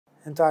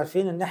انتوا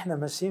عارفين ان احنا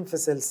ماشيين في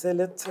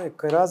سلسلة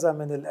الكرازة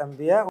من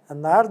الانبياء.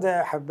 النهاردة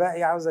يا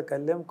احبائي عاوز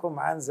اكلمكم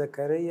عن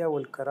زكريا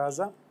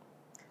والكرازة.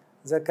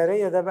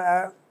 زكريا ده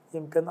بقى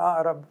يمكن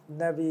اقرب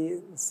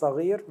نبي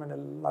صغير من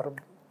ال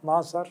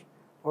 12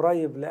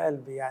 قريب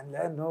لقلبي، يعني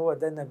لان هو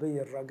ده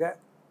نبي الرجاء.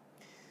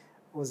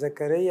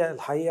 وزكريا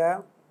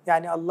الحقيقة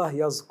يعني الله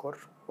يذكر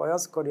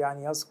ويذكر،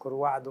 يعني يذكر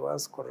وعده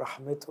ويذكر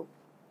رحمته.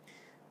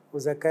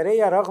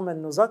 وزكريا رغم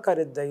انه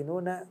ذكر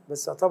الدينونة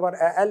بس يعتبر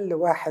اقل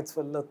واحد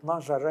في ال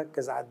 12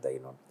 ركز على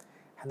الدينونة.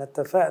 احنا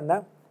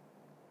اتفقنا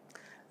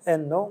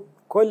انه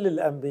كل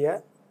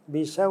الانبياء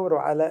بيشاوروا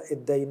على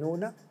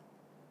الدينونة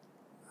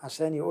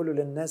عشان يقولوا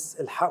للناس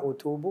الحقوا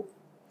توبوا،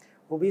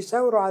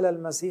 وبيشاوروا على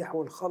المسيح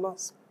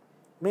والخلاص.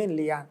 مين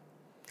اللي يعني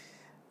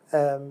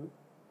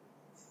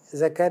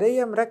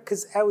زكريا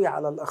مركز قوي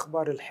على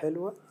الأخبار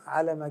الحلوة،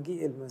 على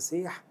مجيء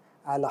المسيح،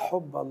 على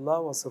حب الله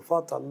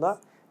وصفات الله.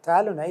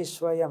 تعالوا نعيش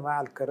شوية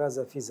مع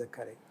الكرازة في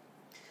زكريا.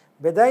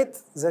 بداية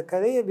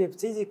زكريا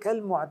بيبتدي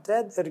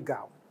كالمعتاد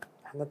ارجعوا.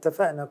 احنا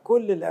اتفقنا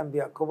كل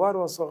الأنبياء كبار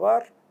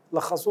وصغار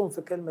لخصوهم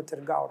في كلمة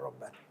ارجعوا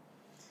لربنا.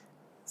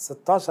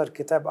 16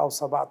 كتاب أو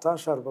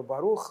 17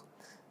 بباروخ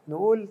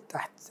نقول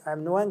تحت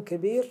عنوان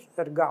كبير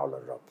ارجعوا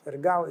للرب،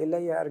 ارجعوا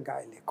إلي أرجع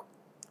إليكم.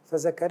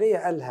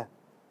 فزكريا قالها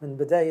من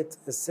بداية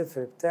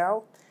السفر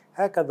بتاعه: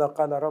 هكذا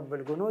قال رب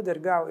الجنود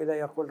ارجعوا إلي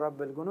يقول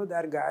رب الجنود،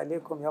 أرجع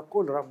إليكم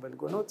يقول رب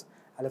الجنود.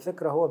 على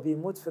فكرة هو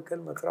بيموت في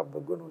كلمة رب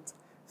الجنود،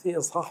 في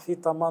إصحاح فيه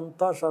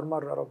 18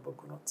 مرة رب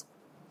الجنود.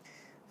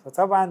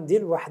 فطبعا دي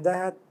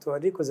لوحدها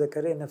توريكم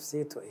زكريا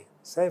نفسيته إيه،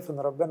 شايف إن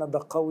ربنا ده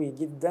قوي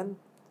جدا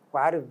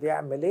وعارف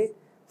بيعمل إيه،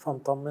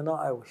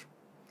 فمطمناه قوي.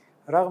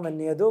 رغم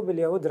إن يدوب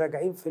اليهود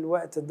راجعين في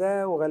الوقت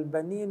ده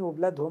وغلبانين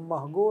وبلادهم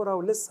مهجورة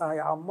ولسه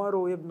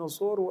هيعمروا ويبنوا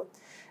سور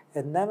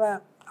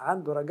إنما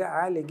عنده رجاء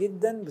عالي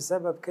جدا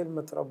بسبب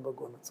كلمة رب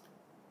جنود.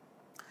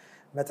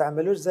 ما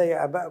تعملوش زي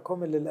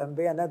آبائكم اللي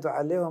الأنبياء نادوا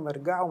عليهم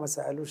ارجعوا ما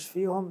سألوش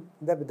فيهم،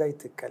 ده بداية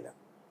الكلام.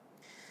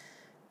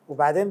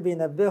 وبعدين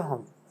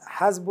بينبههم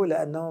حاسبوا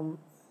لأنهم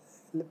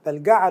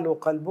بل جعلوا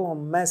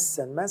قلبهم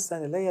مسا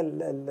اللي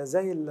هي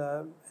زي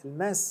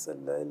الماس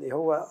اللي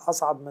هو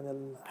أصعب من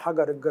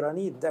الحجر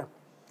الجرانيت ده،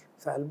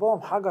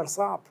 فقلبهم حجر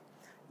صعب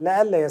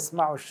لئلا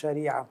يسمعوا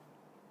الشريعة،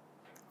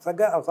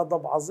 فجاء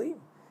غضب عظيم.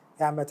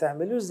 يعني ما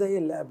تعملوش زي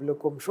اللي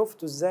قبلكم.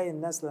 شفتوا ازاي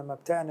الناس لما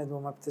بتعند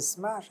وما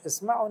بتسمعش؟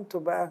 اسمعوا انتوا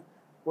بقى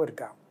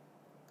وارجعوا.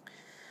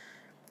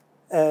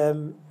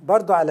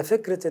 برضو على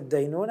فكرة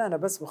الدينونة، أنا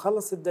بس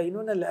بخلص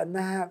الدينونة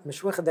لأنها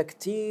مش واخدة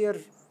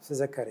كتير في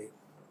زكريا.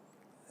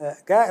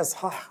 جاء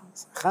إصحاح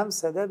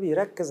 5 ده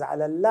بيركز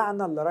على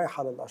اللعنة اللي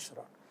رايحة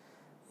للأشرار.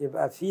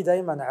 يبقى في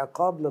دايما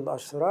عقاب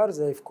للأشرار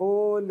زي في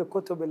كل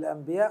كتب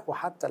الأنبياء،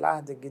 وحتى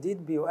العهد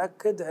الجديد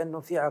بيؤكد أنه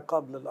في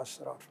عقاب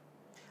للأشرار،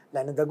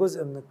 لأن ده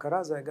جزء من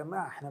الكرازة يا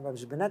جماعة. احنا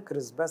مش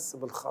بنكرز بس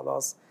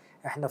بالخلاص،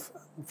 احنا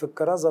في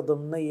الكرازة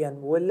ضمنيا،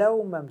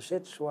 ولو ما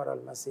مشيتش ورا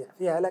المسيح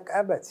في هلاك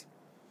أبدي.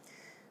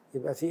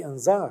 يبقى في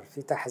إنذار،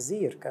 في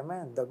تحذير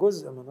كمان، ده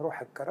جزء من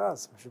روح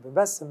الكرازة. مش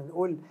بس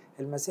بنقول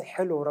المسيح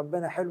حلو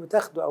وربنا حلو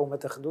تاخده أو ما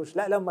تاخدوش،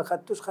 لا، لو ما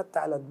خدتوش خدت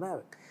على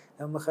دماغك،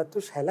 لو ما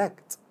خدتوش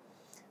هلكت.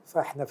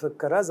 فاحنا في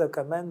الكرازة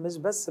كمان مش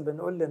بس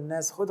بنقول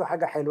للناس خدوا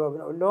حاجة حلوة،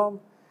 بنقول لهم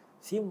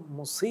في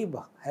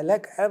مصيبة،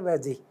 هلاك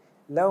أبدي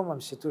لو ما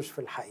مشيتوش في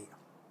الحقيقة.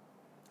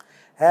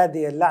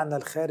 هذه اللعنة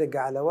الخارجة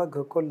على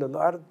وجه كل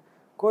الأرض،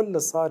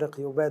 كل سارق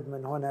يباد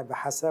من هنا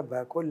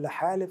بحسبها، كل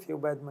حالف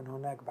يباد من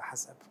هناك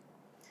بحسبها.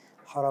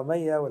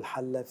 الحرامية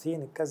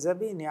والحلافين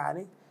الكذابين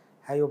يعني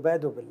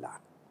هيبادوا باللعنة.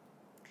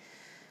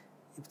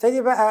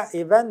 يبتدي بقى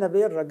يبان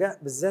نبي الرجاء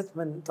بالذات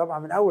من طبعا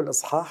من أول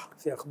إصحاح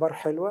في أخبار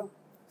حلوة.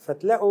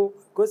 فتلاقوا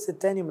الجزء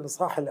الثاني من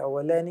الإصحاح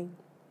الأولاني: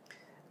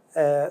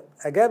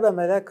 أجاب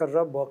ملاك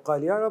الرب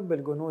وقال يا رب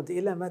الجنود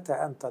إلى متى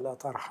أنت لا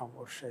ترحم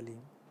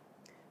أورشليم؟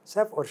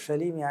 شاف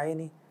أورشليم يا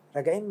عيني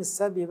راجعين من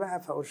السبي بقى،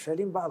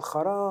 فأورشليم بقى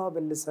الخراب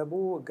اللي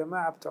سابوه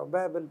الجماعة بتوع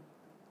بابل،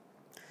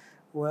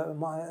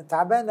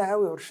 وتعبانة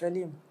قوي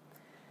أورشليم.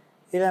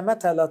 إلى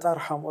متى لا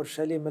ترحم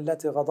أورشليم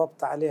التي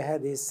غضبت عليها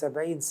هذه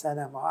 70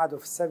 سنة؟ ما قعدوا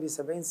في السبي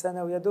 70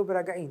 سنة ويدوب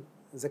راجعين.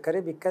 زكريا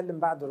بيتكلم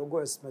بعد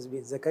رجوع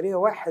اسماعيل. زكريا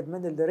واحد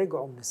من اللي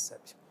رجعوا من السبي،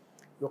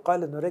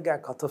 يقال إنه رجع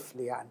كطفل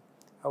يعني،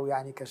 أو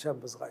يعني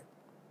كشاب صغير.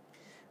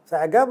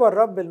 فأجاب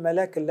الرب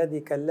الملاك الذي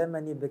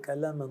كلمني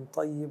بكلام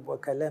طيب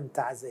وكلام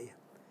تعزية.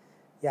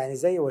 يعني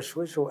زي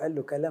وشوشه وقال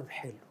له كلام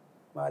حلو،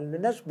 ما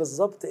قالناش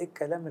بالظبط إيه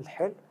الكلام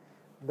الحلو،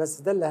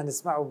 بس ده اللي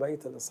هنسمعه بقية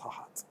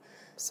الإصحاحات.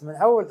 بس من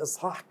أول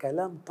إصحاح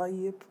كلام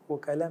طيب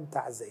وكلام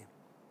تعزية.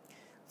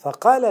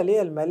 فقال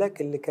لي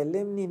الملاك اللي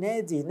كلمني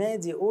نادي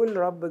نادي قول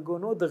رب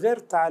الجنود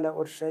غرت على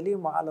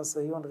أورشليم وعلى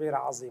صهيون غير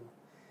عظيمة.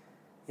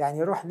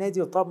 يعني روح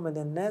نادي وطمن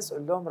الناس،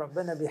 قول لهم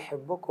ربنا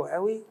بيحبكم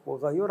قوي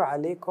وغير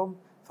عليكم،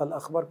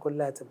 فالأخبار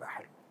كلها تبقى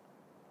حلوة.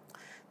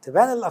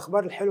 تبان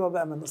الأخبار الحلوة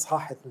بقى من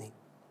إصحاح 2.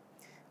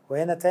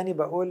 وهنا تاني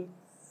بقول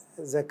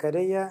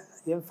زكريا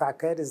ينفع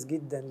كارث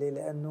جدا. ليه؟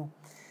 لأنه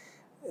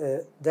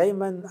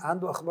دايما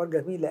عنده أخبار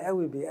جميلة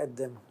قوي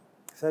بيقدمها.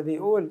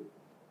 فبيقول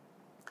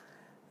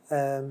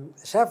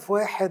شاف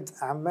واحد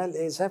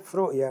عمال شاف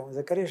رؤية،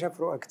 زكريا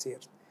شاف رؤى كتير.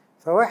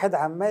 فواحد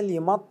عمال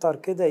يمطر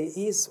كده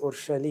يقيس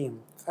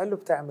أورشليم، فقال له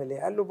بتعمل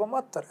ايه؟ قال له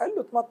بمطر. قال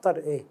له تمطر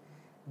ايه؟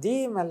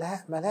 دي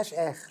ملهاش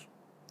آخر.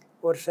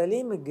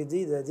 أورشليم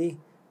الجديدة دي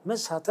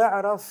مش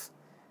هتعرف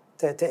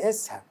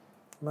تقيسها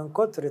من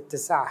كتر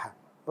اتساعها.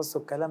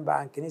 بصوا الكلام بقى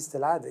عن كنيسة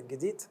العهد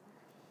الجديد.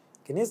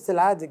 كنيسة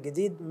العهد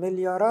الجديد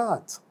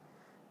مليارات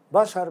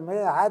بشر، ما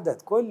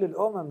عدد كل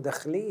الأمم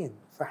داخلين،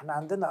 فاحنا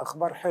عندنا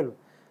أخبار حلوة.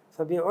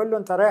 فبيقول له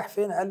أنت رايح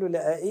فين؟ قال له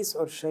لأقيس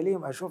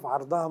أورشليم، أشوف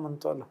عرضها من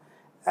طولها.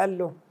 قال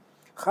له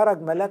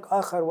خرج ملاك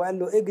آخر وقال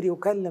له اجري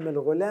وكلم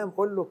الغلام،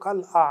 قل له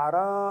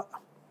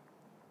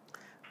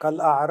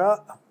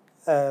كالأعراء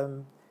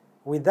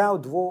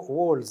without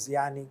walls،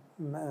 يعني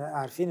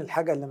عارفين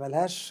الحاجة اللي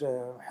ملهاش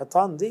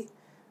حيطان دي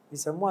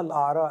بيسموها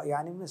الأعراء،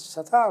 يعني مش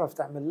هتعرف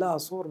تعمل لها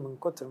سور من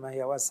كتر ما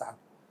هي واسعة.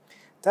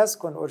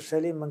 تسكن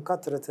أورشليم من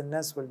كثرة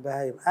الناس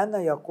والبهايم، أنا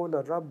يقول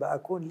الرب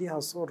أكون ليها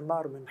سور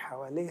نار من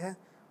حواليها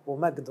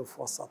ومجد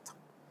في وسطها.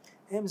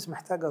 هي مش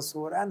محتاجة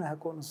سور، أنا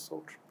هكون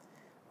السور.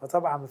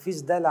 وطبعا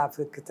مفيش دلع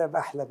في الكتاب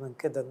أحلى من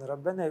كده، إن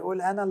ربنا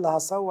يقول أنا اللي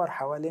هصور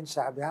حوالين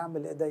شعبي،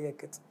 هعمل إيديا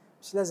كده.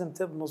 مش لازم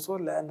تبنوا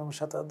سور، لأنه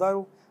مش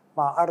هتقدروا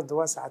مع أرض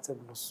واسعة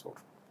تبنوا السور.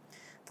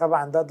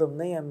 طبعا ده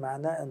ضمنيا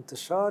معناه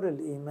انتشار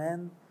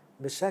الإيمان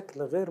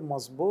بشكل غير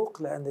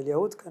مسبوق، لأن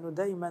اليهود كانوا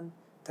دايما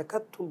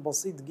تكتل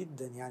بسيط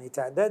جدا. يعني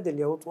تعداد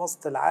اليهود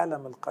وسط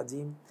العالم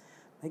القديم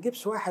ما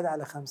يجيبش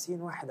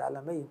 1/50،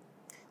 1/100.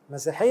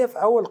 المسيحية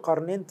في أول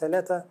قرنين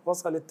 3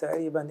 وصلت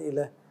تقريبا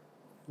إلى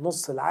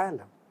نص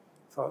العالم،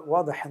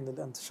 فواضح أن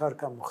الانتشار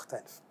كان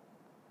مختلف.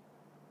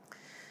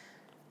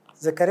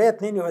 زكريا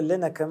 2 يقول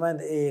لنا كمان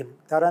إيه؟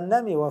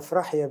 ترنمي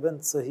وافرحي يا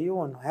بنت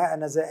صهيون، ها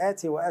أنا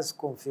آتي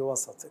وأسكن في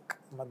وسطك.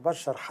 ما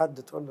تبشر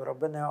حد تقول له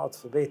ربنا يقعد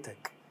في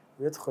بيتك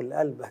ويدخل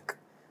قلبك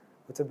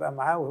وتبقى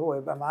معاه وهو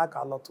يبقى معاك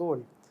على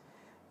طول.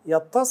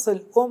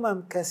 يتصل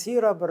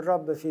كثيرة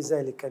بالرب في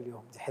ذلك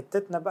اليوم. دي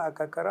حتتنا بقى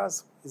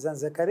ككرازة. إذا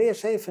زكريا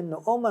شايف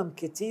إن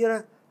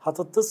كتيرة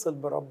هتتصل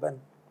بربنا.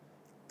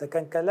 ده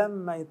كان كلام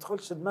ما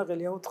يدخلش دماغ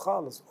اليهود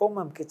خالص.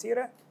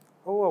 كتيرة،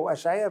 هو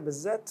وأشعياء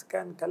بالذات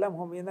كان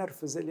كلامهم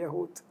ينرفز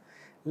اليهود،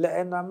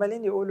 لأنه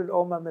عمالين يقولوا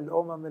الأمم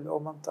الأمم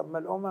الأمم. طب ما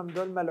الأمم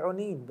دول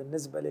ملعونين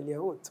بالنسبة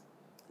لليهود.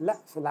 لا،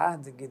 في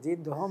العهد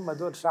الجديد هم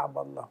دول شعب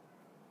الله.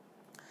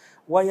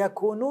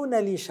 ويكونون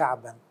لي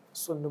شعبا.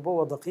 بس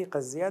النبوة دقيقة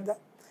زيادة،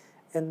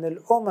 إن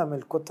الأمم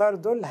الكتار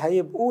دول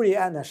هيبقوا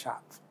لي أنا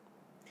شعب.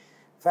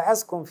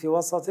 فأسكن في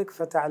وسطك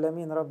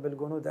فتعلمين رب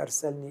الجنود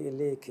أرسلني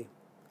إليك.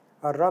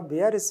 الرب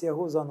يرث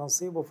يهوذا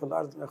نصيبه في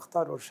الأرض،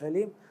 اختار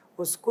أورشليم.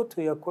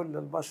 اسكتوا يا كل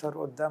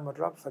البشر قدام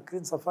الرب.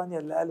 فاكرين صفانيا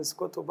اللي قال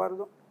اسكتوا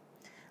برضه؟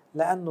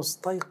 لأنه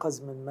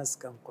استيقظ من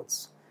مسكن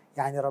قدسه.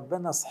 يعني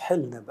ربنا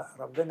صحلنا بقى،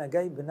 ربنا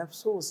جاي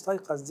بنفسه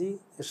واستيقظ. دي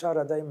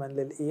إشارة دايما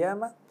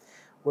للقيامة.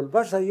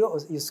 والبشر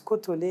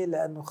يسكتوا ليه؟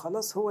 لأنه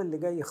خلاص هو اللي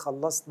جاي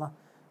يخلصنا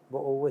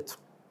بقوته.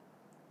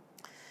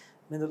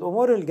 من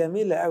الأمور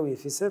الجميلة قوي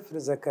في سفر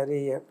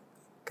زكريا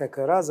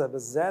ككرازة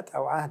بالذات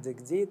أو عهد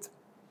جديد،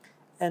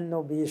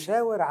 أنه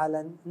بيشاور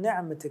على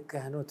نعمة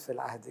الكهنوت في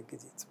العهد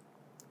الجديد،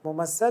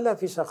 ممثلة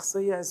في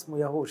شخصية اسمه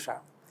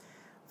يهوشع.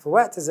 في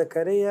وقت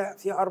زكريا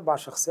في 4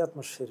 شخصيات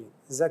مشهورين: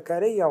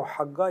 زكريا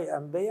وحجاي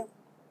أنبياء،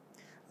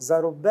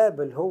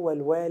 زربابل هو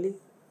الوالي،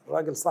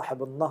 راجل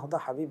صاحب النهضة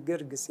حبيب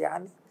جرجس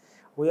يعني،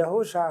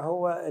 ويهوشع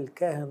هو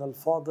الكاهن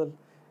الفاضل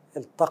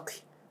التقي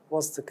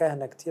وسط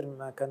كهنة كتير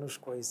ما كانوش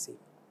كويسين.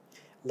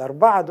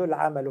 ال4 دول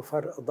عملوا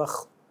فرق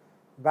ضخم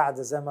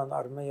بعد زمن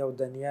أرميا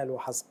ودانيال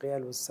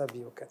وحزقيال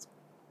والسبي وكذا.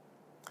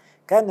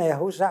 كان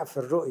يهوشع في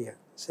الرؤية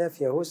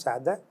شاف يهوشع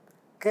ده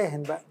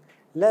كاهن بقى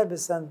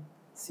لابسا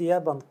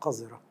ثيابا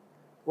قذرة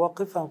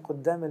واقفا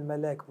قدام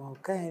الملاك. ما هو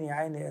كاهن يا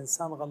عيني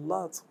إنسان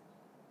غلاط.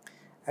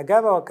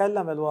 أجاب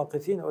وكلم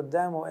الواقفين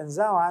قدامه،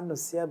 انزعوا عنه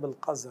الثياب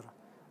القذرة،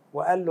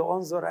 وقال له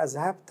انظر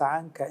أذهبت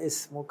عنك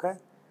اسمك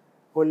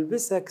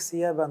ألبسك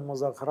ثيابا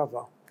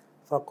مزخرفة.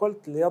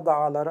 فقلت ليضع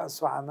على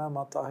رأسه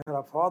عمامة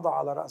طاهرة، فوضع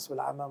على رأسه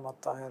العمامة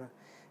الطاهرة.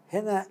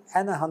 هنا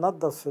أنا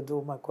هنظف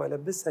هدومك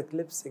وألبسك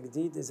لبس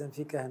جديد. إذن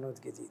في كهنوت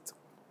جديد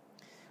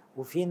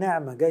وفي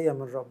نعمة جاية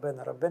من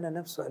ربنا. ربنا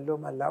نفسه قال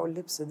لهم قلعوا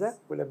اللبس ده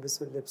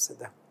ولبسوا اللبس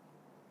ده.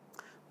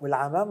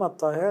 والعمامة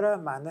الطاهرة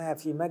معناها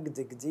في مجد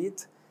جديد،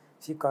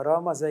 في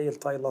كرامة زي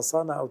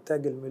الطيلسانة أو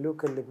تاج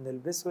الملوك اللي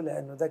بنلبسه،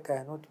 لأنه ده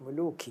كهنوت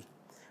ملوكي.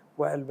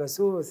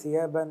 وألبسوه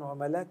ثيابا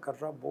وملاك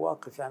الرب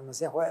واقف، يعني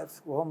المسيح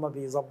واقف وهم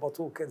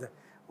بيظبطوه كده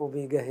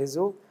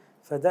وبيجهزوه.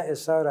 فده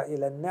إشارة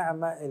إلى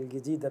النعمة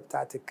الجديدة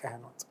بتاعت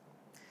الكهنوت.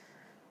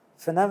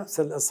 في نفس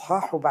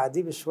الإصحاح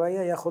وبعديه بشوية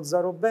ياخد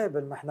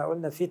زربابل. ما احنا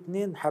قلنا في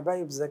 2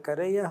 حبايب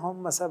زكريا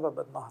هم سبب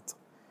النهضة: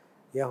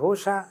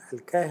 يهوشع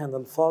الكاهن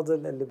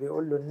الفاضل اللي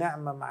بيقول له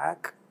النعمة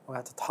معاك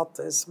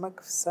وهتتحط اسمك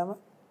في السماء.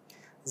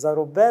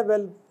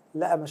 زربابل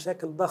لقى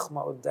مشاكل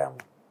ضخمة قدامه،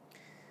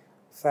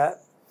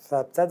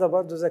 فابتدى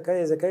برضو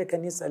زكريا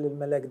كان يسأل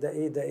الملاك ده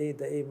ايه ده ايه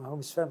ده ايه، ما هو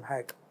مش فاهم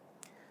حاجة.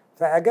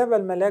 فأجاب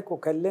الملاك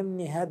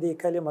وكلمني هذه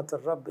كلمة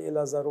الرب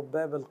إلى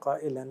زربابل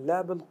قائلا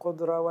لا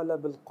بالقدرة ولا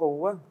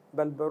بالقوة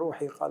بل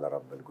بروحي قال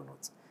رب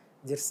الجنود.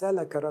 دي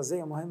رسالة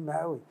كرازية مهمة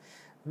قوي.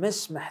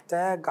 مش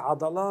محتاج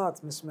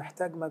عضلات، مش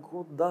محتاج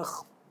مجهود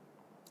ضخم،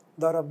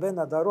 ده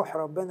ربنا، ده روح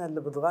ربنا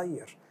اللي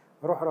بتغير،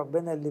 روح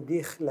ربنا اللي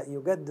بيخلق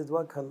يجدد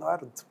وجه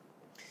الأرض.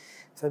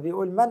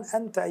 فبيقول من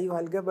أنت أيها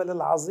الجبل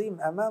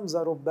العظيم أمام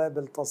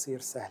زربابل تصير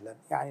سهلا.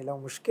 يعني لو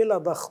مشكلة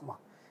ضخمة،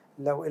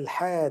 لو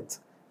إلحاد،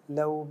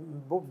 لو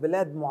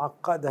بلاد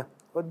معقدة،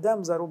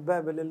 قدام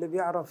زربابل اللي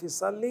بيعرف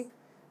يصلي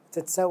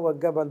تتسوى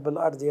الجبل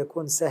بالأرض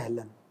يكون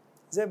سهلا.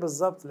 زي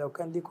بالظبط لو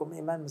كان ليكم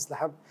إيمان مثل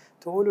حب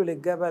تقولوا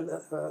للجبل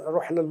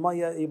روح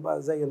للمية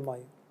يبقى زي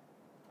المية،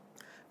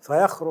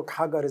 فيخرج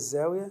حجر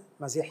الزاوية،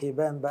 مسيح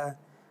يبان بقى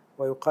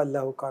ويقال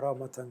له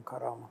كرامة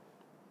كرامة.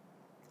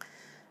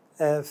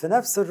 في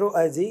نفس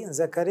الرؤى دي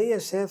زكريا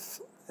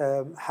شاف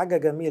حاجة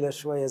جميلة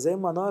شوية، زي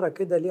منارة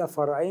كده ليها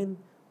فرعين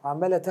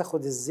وعمالة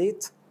تاخد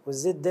الزيت،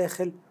 والزيت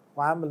داخل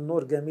وعامل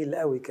نور جميل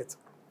قوي كده.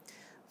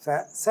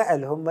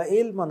 فسأل هما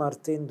ايه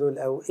المنارتين دول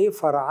او ايه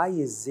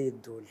فرعي الزيت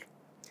دول؟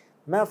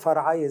 ما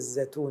فرعي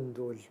الزيتون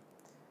دول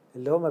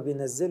اللي هما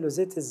بينزلوا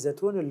زيت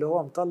الزيتون اللي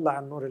هو مطلع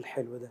النور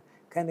الحلو ده؟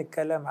 كان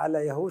الكلام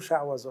على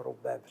يهوشع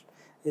وزربابل.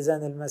 إذا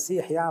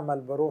المسيح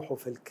يعمل بروحه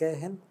في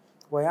الكاهن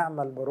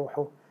ويعمل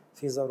بروحه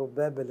في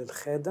زربابل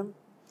الخادم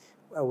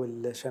أو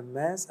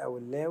الشماس أو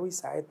اللاوي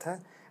ساعتها،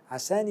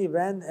 عشان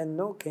يبان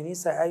أنه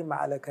كنيسة قايمة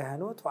على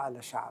كهنوت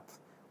وعلى شعب،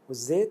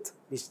 والزيت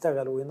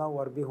بيشتغل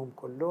وينور بيهم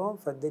كلهم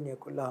فالدنيا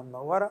كلها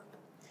منورة.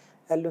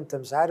 قال له أنت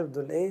مش عارف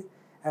دول إيه؟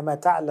 أما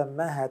تعلم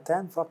ما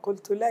هاتان؟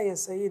 فقلت لا يا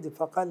سيدي.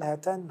 فقال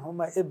هاتان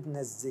هما ابن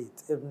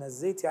الزيت. ابن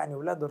الزيت يعني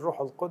ولاد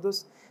الروح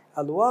القدس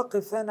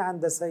الواقفان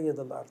عند سيد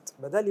الأرض.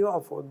 بدل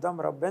يقفوا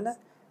قدام ربنا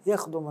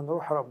ياخدوا من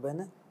روح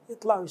ربنا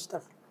يطلعوا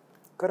يشتغلوا.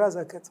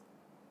 كرازة كده،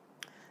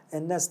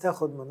 الناس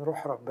تاخد من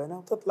روح ربنا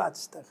وتطلع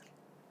تشتغل.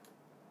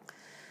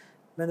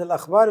 من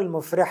الأخبار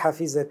المفرحة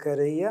في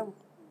زكريا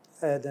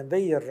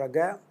نبي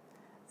الرجاء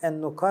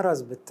أنه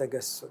كرز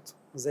بالتجسد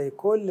زي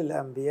كل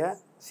الأنبياء،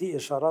 في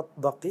إشارات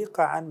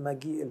دقيقة عن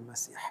مجيء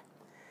المسيح.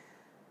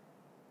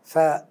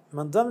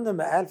 فمن ضمن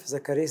ما قال في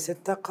زكريا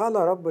 6 قال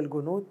رب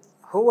الجنود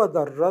هو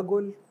ذا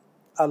الرجل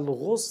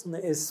الغصن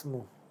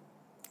اسمه.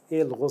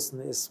 إيه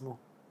الغصن اسمه؟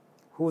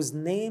 whose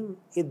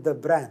name is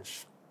the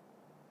branch.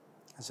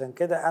 عشان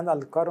كده أنا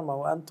الكرمة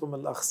وأنتم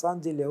الأغصان،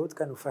 دي اليهود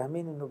كانوا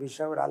فاهمين إنه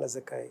بيشاور على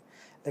زكريا.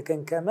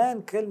 لكن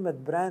كمان كلمة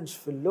برانش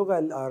في اللغة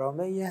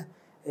الآرامية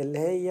اللي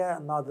هي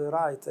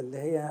ناظرايت، اللي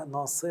هي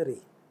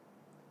ناصري.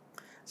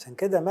 عشان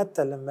كده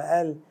متى لما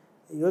قال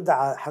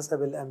يدعى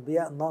حسب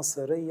الأنبياء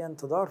ناصريا،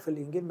 تدور في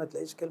الإنجيل ما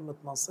تلاقيش كلمة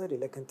ناصري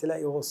لكن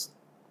تلاقي غصن.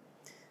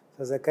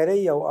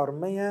 فزكريا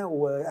وأرميا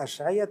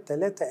وأشعيا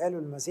الثلاثة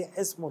قالوا المسيح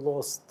اسمه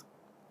الغصن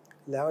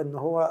لأنه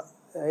هو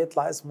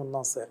يطلع اسمه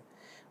الناصري.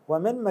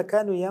 ومن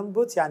مكانه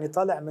ينبت يعني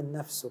طالع من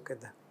نفسه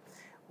كده.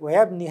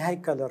 ويبني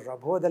هيكل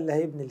الرب، هو ده اللي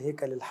هيبني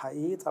الهيكل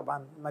الحقيقي،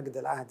 طبعا مجد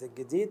العهد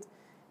الجديد.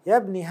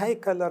 يبني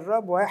هيكل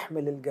الرب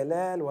ويحمل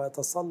الجلال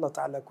ويتسلط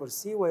على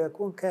كرسيه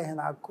ويكون كاهن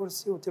على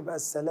الكرسي وتبقى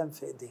السلام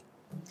في ايديه.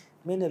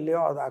 مين اللي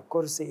يقعد على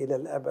الكرسي إلى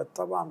الأبد؟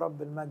 طبعا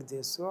رب المجد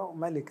يسوع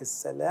وملك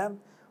السلام،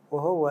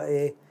 وهو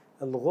إيه؟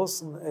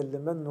 الغصن اللي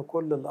منه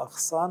كل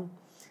الأغصان.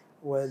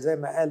 وزي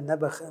ما قال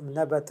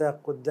نبت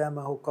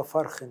قدامه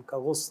كفرخ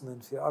كغصن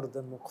في أرض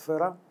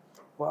مقفرة.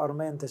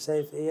 وأرميا أنت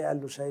شايف إيه؟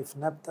 قال له شايف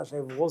نبتة،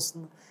 شايف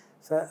غصن.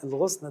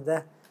 فالغصن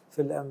ده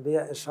في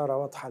الأنبياء إشارة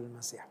واضحة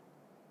للمسيح.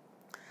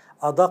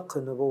 أدق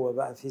نبوة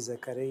بقى في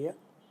زكريا.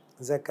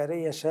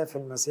 زكريا شاف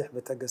المسيح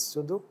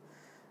بتجسده،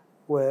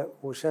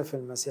 وشاف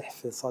المسيح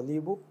في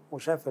صليبه،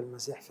 وشاف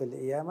المسيح في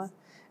القيامة.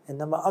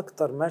 إنما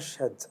أكتر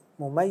مشهد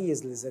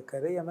مميز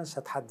لزكريا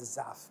مشهد حد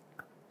الزعف.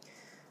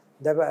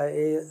 ده بقى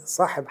إيه؟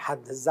 صاحب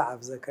حد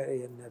الزعف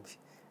زكريا النبي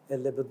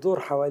اللي بتدور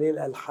حواليه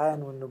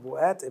الألحان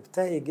والنبوءات.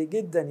 ابتهجي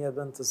جدا يا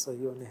بنت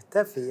صهيون،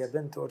 اهتفي يا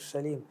بنت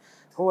أورشليم،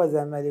 هو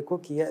ذا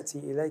ملكك يأتي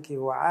إليك،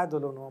 هو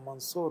عادل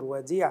ومنصور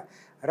وديع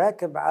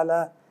راكب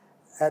على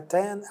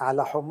أتان،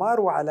 على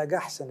حمار وعلى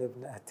جحشن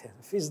ابن أتان.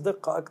 مفيش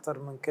دقة أكتر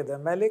من كده،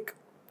 ملك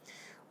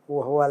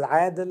وهو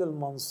العادل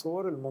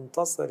المنصور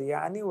المنتصر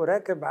يعني،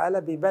 وراكب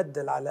على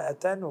بيبدل على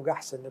أتان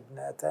وجحشن ابن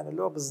أتان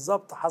اللي هو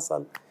بالظبط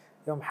حصل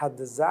يوم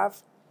حد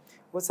الزعف.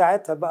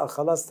 وساعتها بقى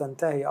خلاص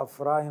تنتهي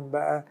أفرايم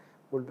بقى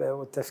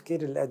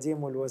والتفكير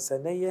القديم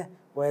والوثنية،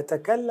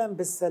 ويتكلم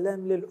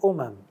بالسلام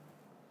للأمم.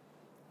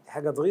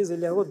 حاجة تغيظ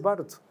اليهود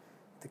برضو،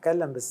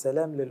 يتكلم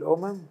بالسلام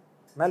للأمم.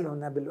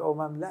 مالهنا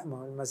بالأمم؟ لا،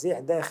 ما هو المسيح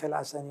داخل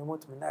عشان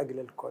يموت من أجل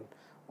الكل،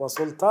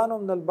 وسلطانه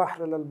من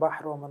البحر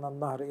للبحر ومن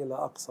النهر إلى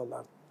أقصى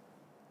الأرض.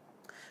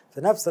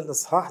 في نفس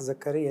الإصحاح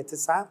زكريا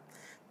 9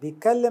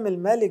 بيتكلم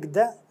الملك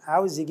ده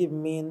عاوز يجيب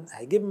مين؟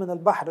 هيجيب من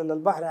البحر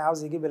للبحر،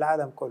 عاوز يجيب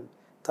العالم كله.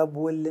 طب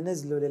واللي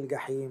نزلوا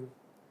للجحيم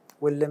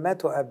واللي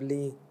ماتوا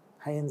قبليه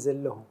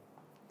هينزل لهم.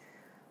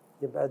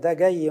 يبقى ده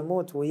جاي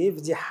يموت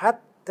ويفدي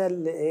حتى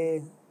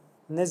اللي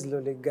نزلوا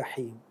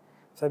للجحيم.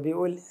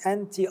 فبيقول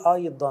أنت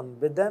أيضا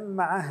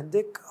بدم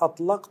عهدك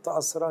أطلقت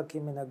أسراك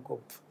من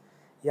الجب.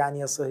 يعني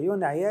يا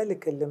صهيون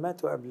عيالك اللي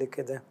ماتوا قبل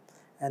كده،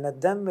 أنا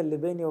الدم اللي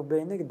بيني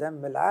وبينك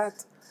دم العهد،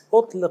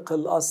 أطلق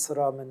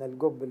الأسرى من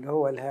الجب اللي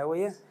هو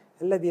الهاوية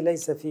الذي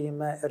ليس فيه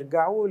ماء.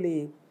 ارجعوا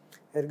لي،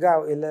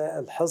 ارجعوا إلى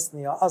الحصن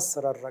يا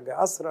أسرى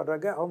الرجاء. أسرى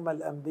الرجاء هم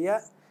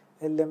الأنبياء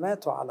اللي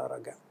ماتوا على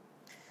رجاء.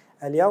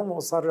 اليوم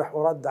أصرح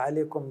أرد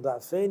عليكم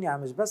ضعفين،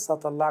 يعني مش بس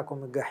هطلعكم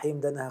من الجحيم،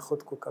 ده أنا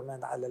هاخدكم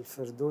كمان على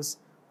الفردوس.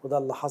 وده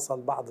اللي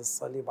حصل بعد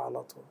الصليب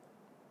على طول.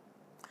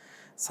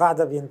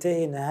 صعد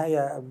بينتهي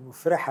نهاية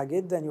مفرحة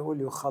جدا،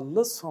 يقول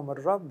يخلصهم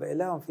الرب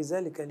إلههم في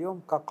ذلك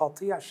اليوم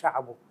كقطيع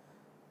شعبه.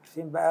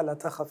 عارفين بقى لا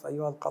تخف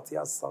أيها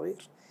القطيع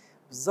الصغير،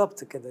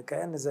 بالظبط كده،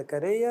 كأن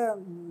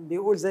زكريا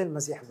بيقول زي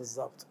المسيح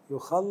بالظبط،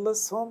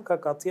 يخلصهم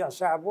كقطيع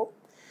شعبه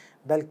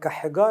بل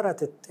كحجارة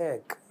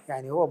التاج.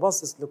 يعني هو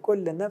باصص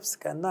لكل نفس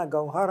كأنها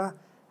جوهرة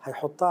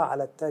هيحطها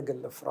على التاج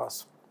اللي في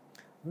راسه.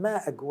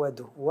 ما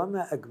أجوده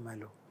وما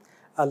أجمله،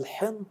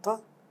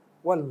 الحنطة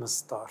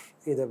والمسطار.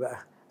 إيه ده بقى؟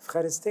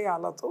 إفخارستية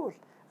على طول.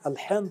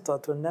 الحنطة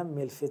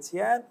تنمي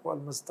الفتيان،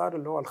 والمسطار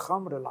اللي هو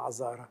الخمر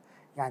العذارة،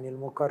 يعني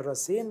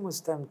المكرسين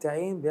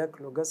مستمتعين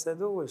بياكلوا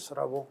جسده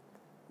ويشربوا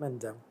من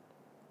دمه.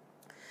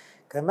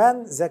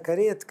 كمان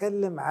زكريا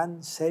اتكلم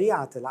عن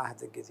شريعة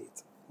العهد الجديد،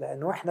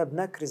 لأنه إحنا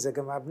بنكرز يا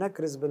جماعة،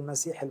 بنكرز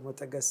بالمسيح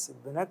المتجسد،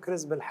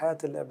 بنكرز بالحياة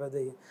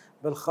الأبدية،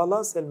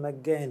 بالخلاص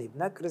المجاني،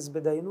 بنكرز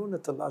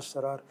بدينونة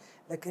الأشرار،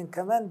 لكن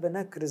كمان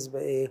بنكرز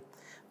بإيه؟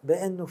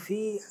 بأنه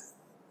في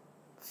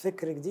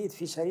فكر جديد،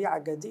 في شريعة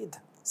جديدة.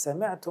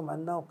 سمعتم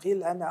أنه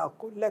قيل أنا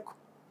أقول لكم.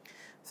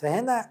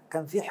 فهنا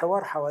كان في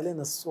حوار حوالين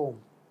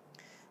الصوم،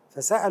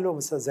 فسألوا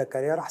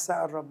زكريا، راح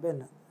سأل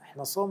ربنا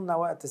احنا صومنا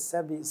وقت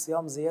السبي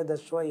صيام زيادة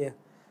شوية،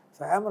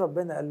 فقام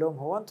ربنا قال لهم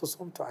هو انتوا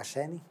صومتوا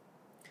عشاني؟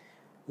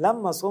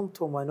 لما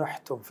صمتم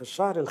ونحتم في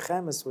الشهر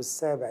الخامس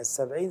والسابع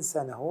 70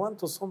 سنة، هو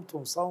انتوا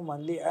صمتم صوما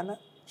لي أنا؟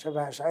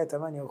 شبه أشعياء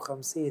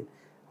 58.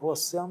 هو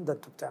الصيام ده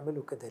انتوا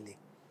بتعملوا كده ليه؟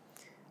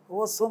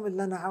 هو الصوم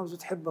اللي أنا عاوزه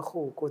تحب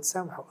أخوك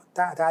وتسامحه،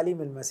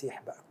 تعليم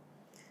المسيح بقى.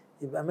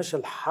 يبقى مش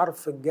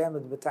الحرف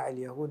الجامد بتاع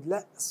اليهود،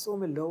 لا،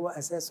 الصوم اللي هو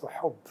أساسه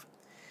حب.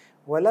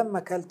 ولما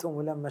كلتم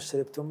ولما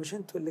شربتم، مش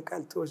انتوا اللي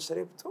كلتوا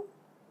وشربتم؟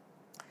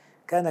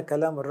 كان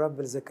كلام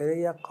الرب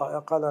لزكريا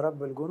قال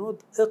رب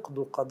الجنود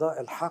اقضوا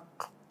قضاء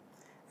الحق،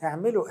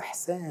 اعملوا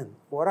إحسان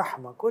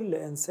ورحمة كل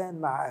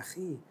إنسان مع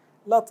أخيه،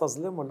 لا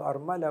تظلموا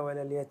الأرملة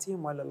ولا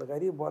اليتيم ولا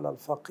الغريب ولا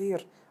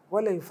الفقير،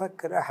 ولا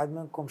يفكر أحد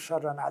منكم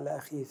شرا على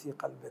أخيه في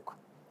قلبكم.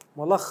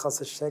 ملخص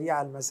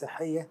الشريعة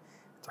المسيحية،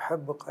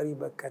 تحب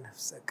قريبك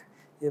كنفسك.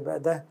 يبقى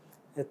ده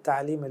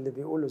التعليم اللي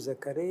بيقوله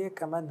زكريا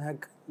كمنهج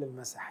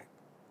للمسيحية.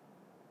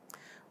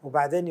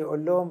 وبعدين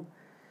يقول لهم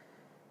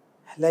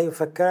لا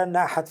يفكرن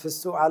أحد في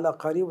السوء على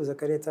قريب،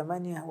 زكريا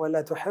 8،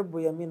 ولا تحب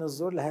يمين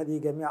الظل، هذه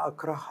جميع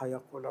أكرهها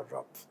يقول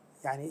الرب.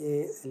 يعني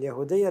إيه؟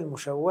 اليهودية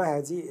المشوهة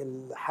دي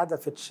اللي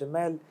حدفت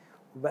شمال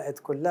وبقت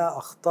كلها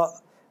أخطاء،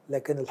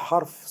 لكن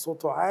الحرف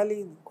صوته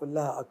عالي،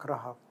 كلها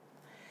أكرهها.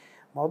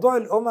 موضوع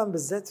الأمم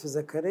بالذات في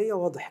زكريا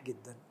واضح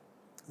جدا.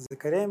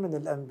 زكريا من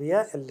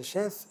الأنبياء اللي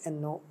شاف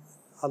أنه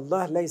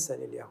الله ليس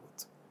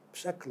لليهود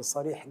بشكل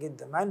صريح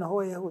جدا، مع أنه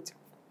هو يهودي.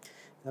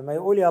 لما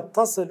يقول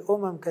يتصل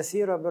أمم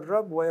كثيرة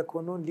بالرب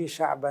ويكونون لي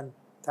شعبا،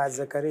 بتاع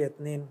زكريا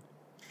 2.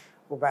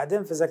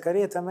 وبعدين في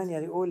زكريا 8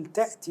 يقول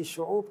تأتي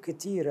شعوب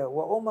كثيرة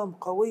وأمم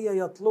قوية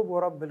يطلبوا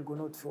رب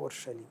الجنود في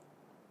أورشليم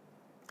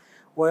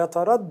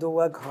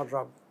ويتردوا وجه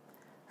الرب.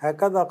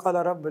 هكذا قال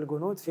رب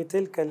الجنود في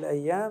تلك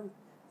الأيام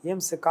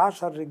يمسك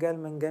 10 رجال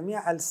من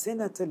جميع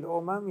ألسنة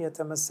الأمم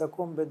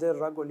يتمسكون بدين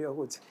رجل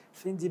يهودي.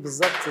 فين دي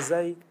بالظبط؟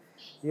 زي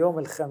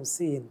يوم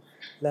 50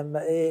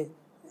 لما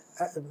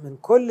من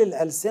كل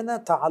الألسنة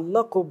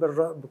تعلقوا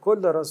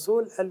بكل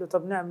رسول، قال له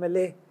طب نعمل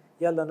ايه؟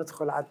 يلا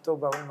ندخل على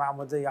التوبة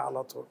والمعمودية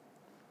على طول.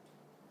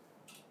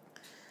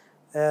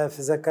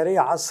 في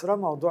زكريا 10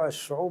 موضوع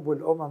الشعوب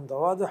والأمم ده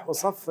واضح.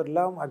 وصفر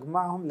لهم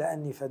أجمعهم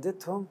لأني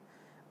فدتهم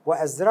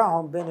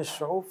وأزرعهم بين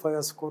الشعوب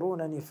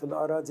فيذكرونني في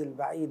الأراضي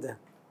البعيدة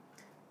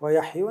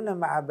ويحيون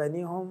مع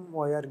بنيهم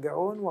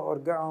ويرجعون،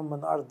 وأرجعهم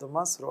من أرض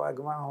مصر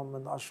وأجمعهم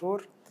من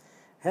أشور.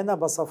 هنا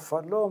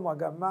بصفر لهم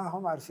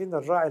وأجمعهم. عارفين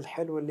الراعي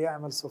الحلو اللي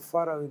يعمل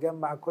صفارة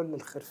ويجمع كل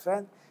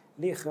الخرفان؟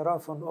 لي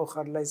خراف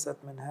أخر ليست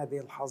من هذه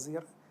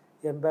الحظيرة،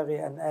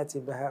 ينبغي أن آتي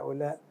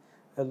بهؤلاء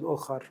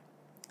الأخر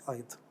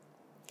أيضا.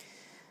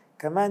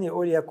 كمان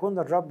يقول يكون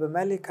الرب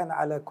ملكا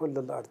على كل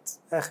الأرض،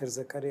 آخر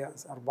زكريا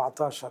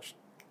 14.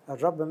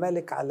 الرب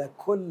ملك على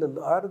كل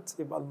الأرض،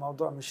 يبقى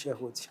الموضوع مش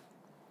يهودي.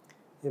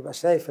 يبقى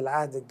شايف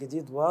العهد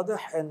الجديد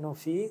واضح أنه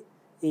في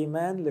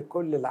إيمان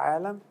لكل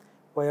العالم،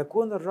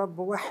 ويكون الرب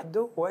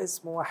وحده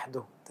واسمه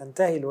وحده.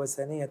 تنتهي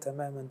الوثنية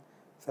تماما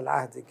في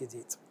العهد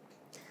الجديد.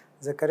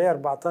 زكريا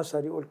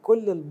 14 يقول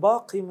كل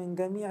الباقي من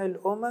جميع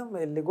الأمم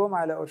اللي جم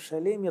على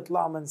أورشليم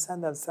يطلعوا من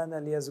سنة لسنة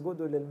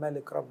ليسجدوا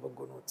للملك رب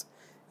الجنود.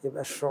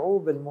 يبقى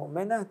الشعوب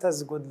المؤمنة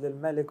تسجد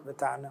للملك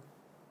بتاعنا.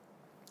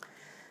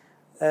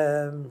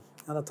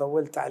 أنا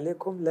طولت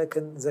عليكم،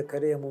 لكن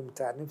زكريا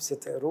ممتع، نفسي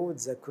تقروه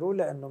وتذكروه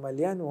لأنه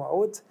مليان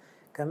وعود.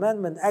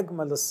 كمان من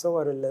أجمل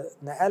الصور اللي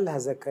نقلها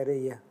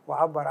زكريا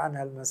وعبر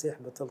عنها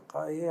المسيح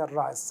بتلقائية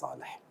الراعي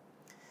الصالح.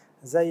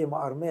 زي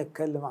ما أرميا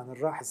اتكلم عن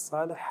الراعي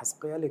الصالح،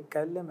 حزقيال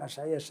اتكلم،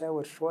 أشعياء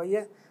شاور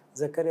شوية،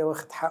 زكريا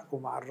واخد حقه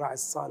مع الراعي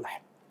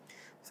الصالح.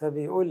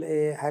 فبيقول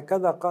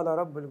هكذا قال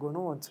رب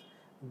الجنود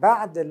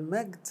بعد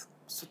المجد،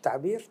 بس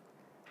التعبير،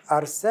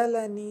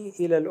 أرسلني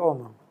إلى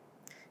الأمم.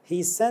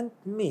 He sent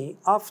me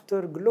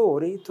after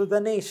glory to the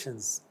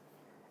nations.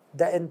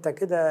 ده انت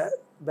كده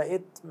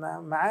بقيت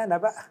معانا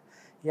بقى،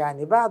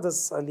 يعني بعد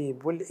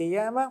الصليب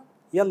والقيامة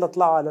يلا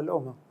اطلعوا على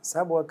الأمم،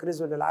 اذهبوا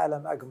واكرزوا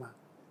للعالم أجمع.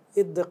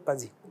 ايه الدقة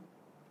دي؟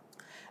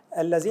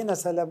 الذين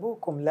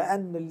سلبوكم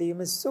لأن اللي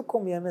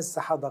يمسكم يمس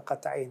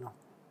حدقة عينه،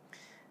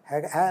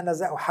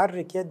 هانذا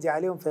أحرك يدي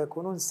عليهم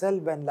فيكونون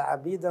سلبا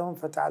لعبيدهم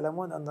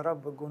فتعلمون أن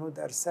رب الجنود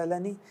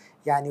أرسلني.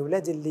 يعني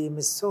ولاد اللي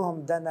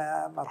يمسهم ده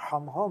أنا ما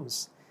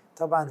ارحمهمش.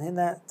 طبعا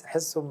هنا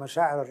تحسوا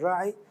مشاعر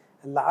الراعي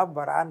اللي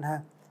عبر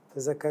عنها في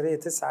زكريا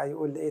 9.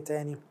 يقول إيه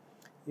تاني؟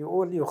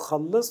 يقول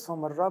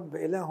يخلصهم الرب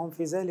إلههم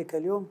في ذلك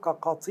اليوم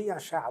كقطيع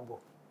شعبه،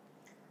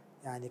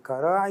 يعني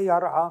كراعي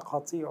يرعى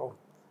قطيعه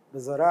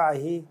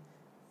بذراعه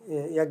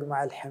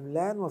يجمع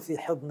الحملان وفي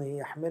حضنه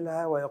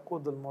يحملها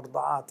ويقود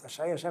المرضعات.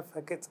 أشعياء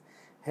شافها كده،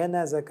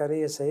 هنا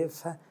زكريا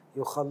شايفها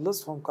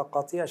يخلصهم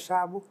كقطيع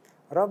شعبه،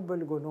 رب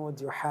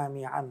الجنود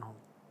يحامي عنهم.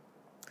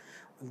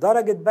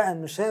 لدرجة بقى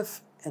أنه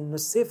شاف أنه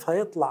السيف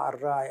هيطلع على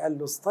الراعي، قال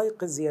له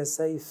استيقظ يا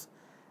سيف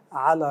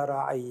على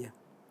راعية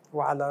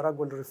وعلى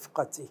رجل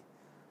رفقتي،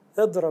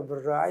 اضرب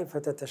الراعي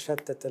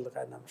فتتشتت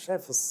الغنم.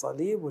 شاف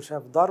الصليب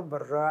وشاف ضرب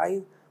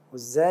الراعي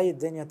وازاي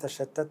الدنيا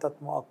تشتتت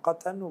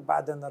مؤقتا،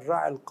 وبعدين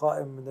الراعي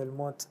القائم من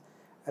الموت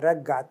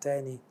رجع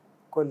تاني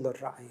كل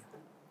الرعية.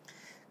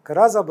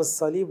 كرازة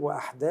بالصليب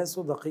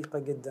وأحداثه دقيقة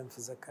جدا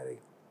في زكريا.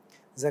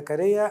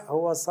 زكريا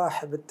هو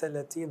صاحب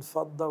 30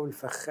 فضة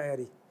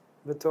والفخاري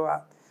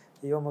بتوع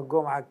يوم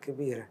الجمعة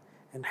الكبيرة.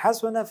 إن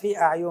حسن في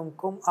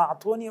أعينكم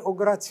أعطوني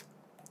أجرتي.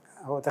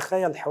 هو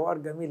تخيل حوار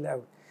جميل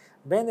قوي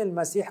بين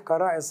المسيح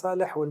كراعي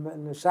صالح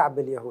والشعب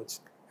اليهودي.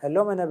 قال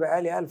لهم أنا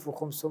بقالي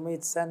 1500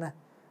 سنة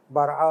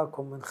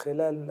برعاكم من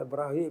خلال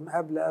إبراهيم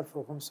قبل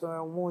 1500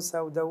 وموسى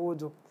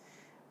وداود،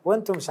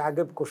 وانتم مش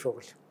عاجبكم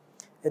شغلي،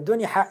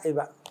 ادوني حقي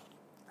بقى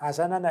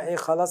عشان أنا إيه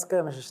خلاص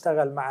كده مش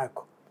هشتغل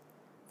معاكم.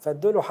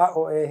 فادوا له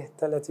حقه إيه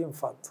 30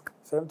 فض.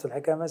 فهمتوا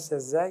الحكاية ماشية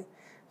إزاي؟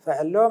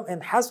 فقال لهم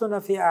إن حسن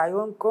في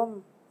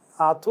أعينكم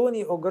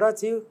أعطوني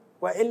أجرتي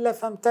وإلا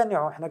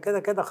فامتنعوا، إحنا كده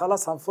كده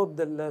خلاص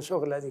هنفض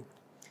الشغلة دي.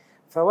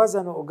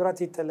 فوزنوا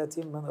أجرتي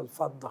 30 من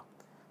الفضة،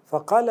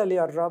 فقال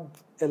لي الرب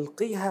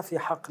القيها في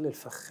حقل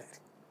الفخار.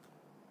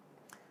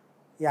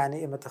 يعني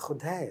إيه ما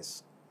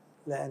تاخدهاش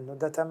لأنه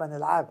ده تمن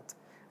العبد،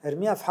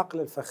 ارميها في حقل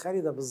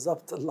الفخاري. ده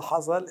بالظبط اللي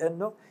حصل،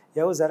 إنه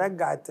يهوذا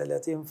رجع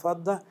 30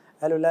 فضة،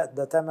 قالوا لا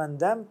ده تمن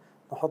دم،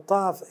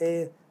 نحطها في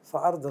إيه؟ في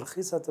أرض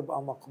رخيصة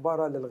تبقى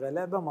مقبرة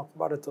للغلابة،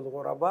 مقبرة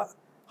الغرباء.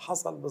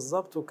 حصل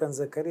بالظبط، وكان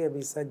زكريا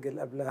بيسجل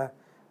قبلها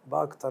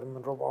بأكتر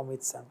من 400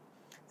 سنة.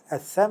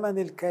 الثمن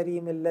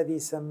الكريم الذي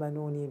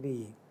سمنوني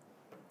به.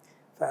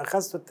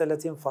 فأخذت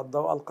 30 فضة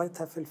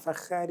وألقيتها في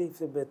الفخار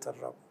في بيت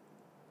الرب.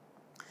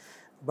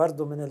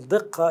 برضو من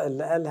الدقة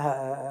اللي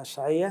قالها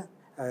أشعياء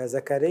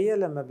زكريا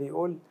لما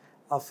بيقول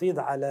أفيض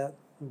على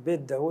بيت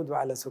داود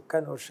وعلى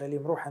سكان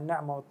أورشليم روح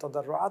النعمة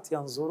والتضرعات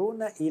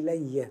ينظرون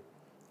إلي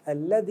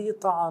الذي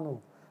طعنوه.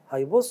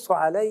 هيبصوا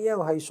عليا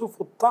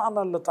وهيشوفوا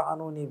الطعنة اللي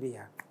طعنوني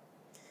بيها.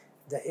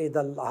 ده ايه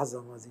ده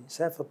العظمة دي؟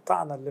 شاف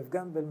الطعنة اللي في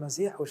جنب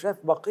المسيح،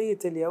 وشاف بقية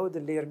اليهود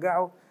اللي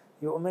يرجعوا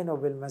يؤمنوا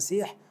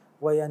بالمسيح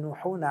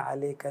وينوحون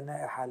عليه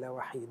كنائح على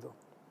وحيده.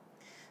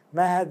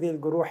 ما هذه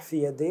الجروح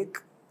في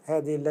يديك؟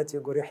 هذه التي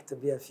جرحت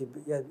بها في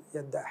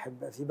يد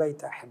أحبائي في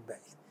بيت أحبائي.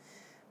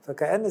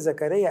 فكأن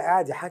زكريا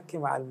قاعد يحكي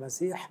مع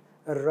المسيح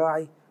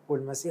الراعي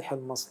والمسيح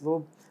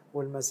المصلوب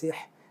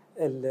والمسيح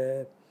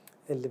اللي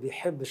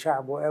بيحب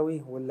شعبه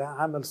قوي، واللي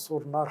عمل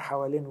سور نار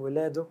حوالين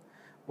ولاده،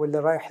 واللي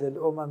رايح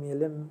للأمم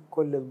يلم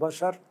كل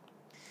البشر.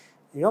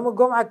 يوم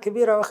الجمعة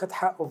الكبيرة واخد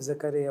حقه في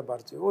زكريا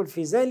برضه. يقول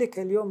في ذلك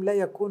اليوم لا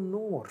يكون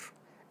نور،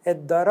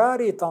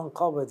 الضراري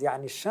تنقبض،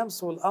 يعني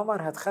الشمس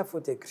والقمر هتخاف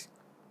وتجري.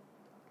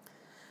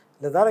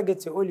 لدرجة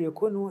يقول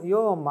يكون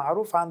يوم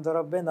معروف عند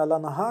ربنا لا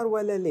نهار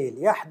ولا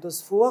ليل،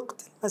 يحدث في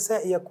وقت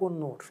المساء يكون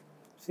نور.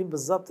 في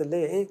بالظبط اللي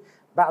هي ايه؟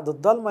 بعد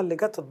الضلمة اللي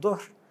جت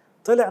الظهر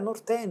طلع نور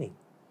تاني.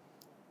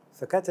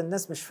 فكانت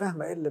الناس مش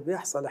فاهمة ايه اللي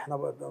بيحصل،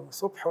 احنا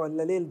صبح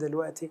ولا ليل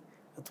دلوقتي؟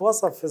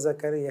 اتوصف في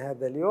زكريا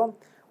هذا اليوم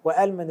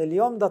وقال من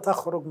اليوم ده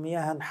تخرج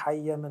مياه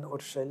حية من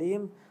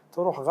أورشليم،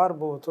 تروح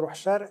غرب وتروح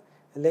شرق،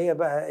 اللي هي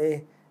بقى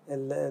ايه؟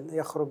 اللي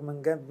يخرج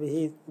من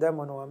جنبه دم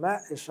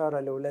وماء، إشارة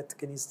لولاد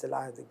كنيسة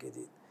العهد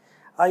الجديد.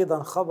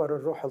 أيضا خبر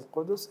الروح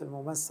القدس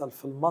الممثل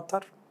في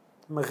المطر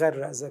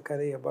مغرق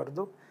زكريا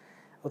برضو.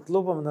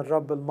 اطلبوا من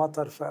الرب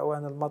المطر في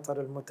أوان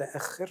المطر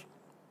المتأخر،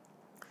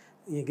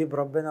 يجيب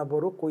ربنا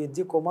بروق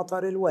ويديكم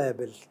مطر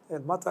الوابل.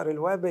 المطر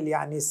الوابل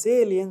يعني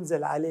سيل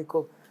ينزل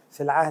عليكم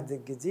في العهد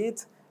الجديد،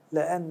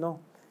 لأنه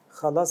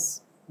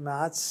خلاص ما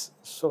عادش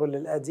الشغل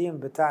القديم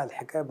بتاع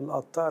الحكاية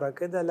بالقطارة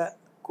كده، لا،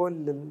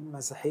 كل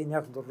المسيحيين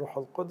ياخدوا الروح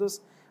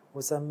القدس،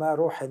 وسماه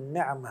روح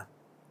النعمة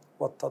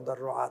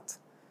والتضرعات.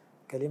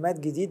 كلمات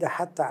جديدة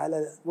حتى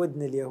على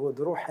ودن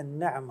اليهود، روح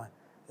النعمة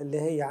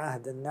اللي هي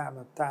عهد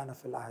النعمة بتاعنا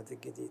في العهد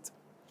الجديد.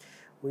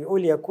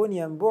 ويقول يكون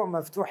ينبوع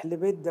مفتوح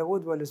لبيت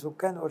داود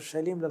ولسكان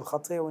أورشليم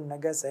للخطية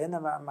والنجاسة.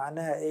 هنا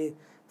معناها إيه؟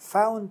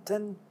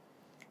 فاونتن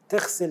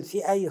تغسل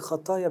فيه أي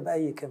خطايا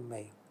بأي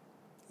كمية.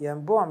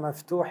 ينبوع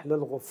مفتوح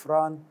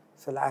للغفران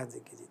في العهد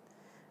الجديد.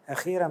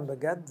 أخيرا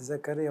بجد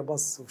زكريا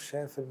بص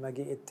وشاف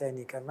المجيء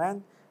التاني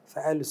كمان،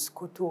 فقال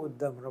اسكتوا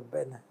قدام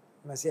ربنا،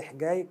 المسيح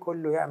جاي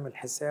كله يعمل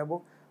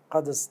حسابه،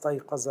 قد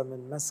استيقظ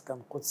من مسكن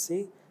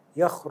قدسي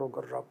يخرج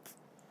الرب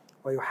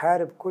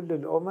ويحارب كل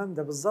الأمم.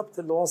 ده بالظبط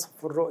اللي وصف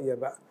في الرؤية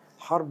بقى،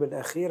 الحرب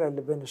الأخيرة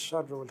اللي بين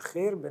الشر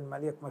والخير، بين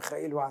ملك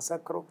ميخائيل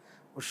وعساكره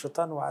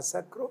والشيطان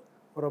وعساكره،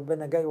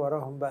 وربنا جاي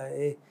وراهم بقى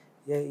إيه،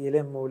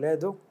 يلم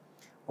ولاده.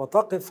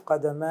 وتقف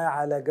قدماه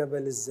على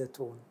جبل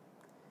الزيتون.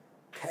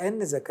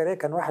 كأن زكريا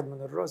كان واحد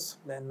من الرسل،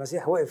 لأن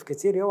المسيح وقف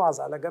كتير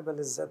يوعظ على جبل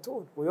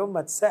الزيتون، ويوم ما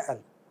اتسأل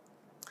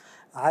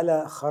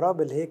على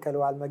خراب الهيكل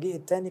وعلى المجيء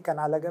التاني كان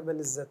على جبل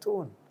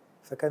الزيتون،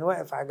 فكان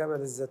واقف على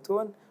جبل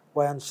الزيتون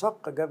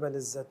وينشق جبل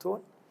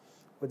الزيتون،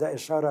 وده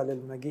إشارة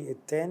للمجيء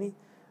التاني.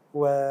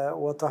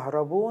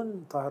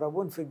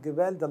 تهربون في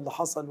الجبال، ده اللي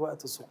حصل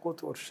وقت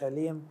سقوط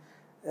أورشليم.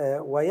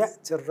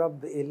 ويأتي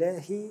الرب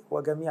إلهي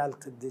وجميع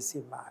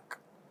القديسين معك،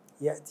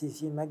 يأتي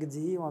في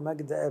مجده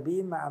ومجد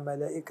أبيه مع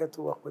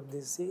ملائكته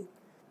وقديسيه،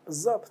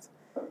 بالضبط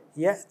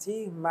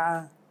يأتي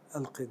مع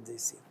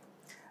القديسين.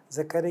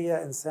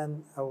 زكريا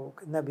إنسان أو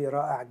نبي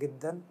رائع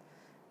جدا،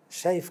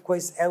 شايف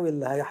كويس قوي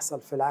اللي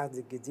هيحصل في العهد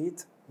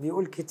الجديد،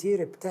 بيقول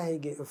كتير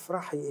ابتهجي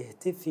افرحي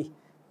اهتفي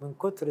من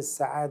كتر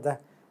السعادة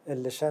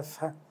اللي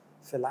شافها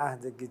في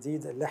العهد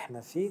الجديد اللي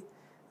احنا فيه.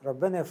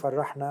 ربنا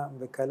يفرحنا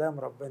بكلام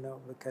ربنا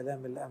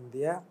وبكلام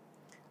الأنبياء.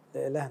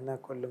 لإلهنا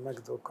كل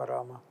مجد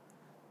وكرامة.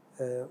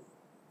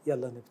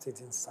 يلا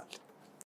نبتدي نصلي.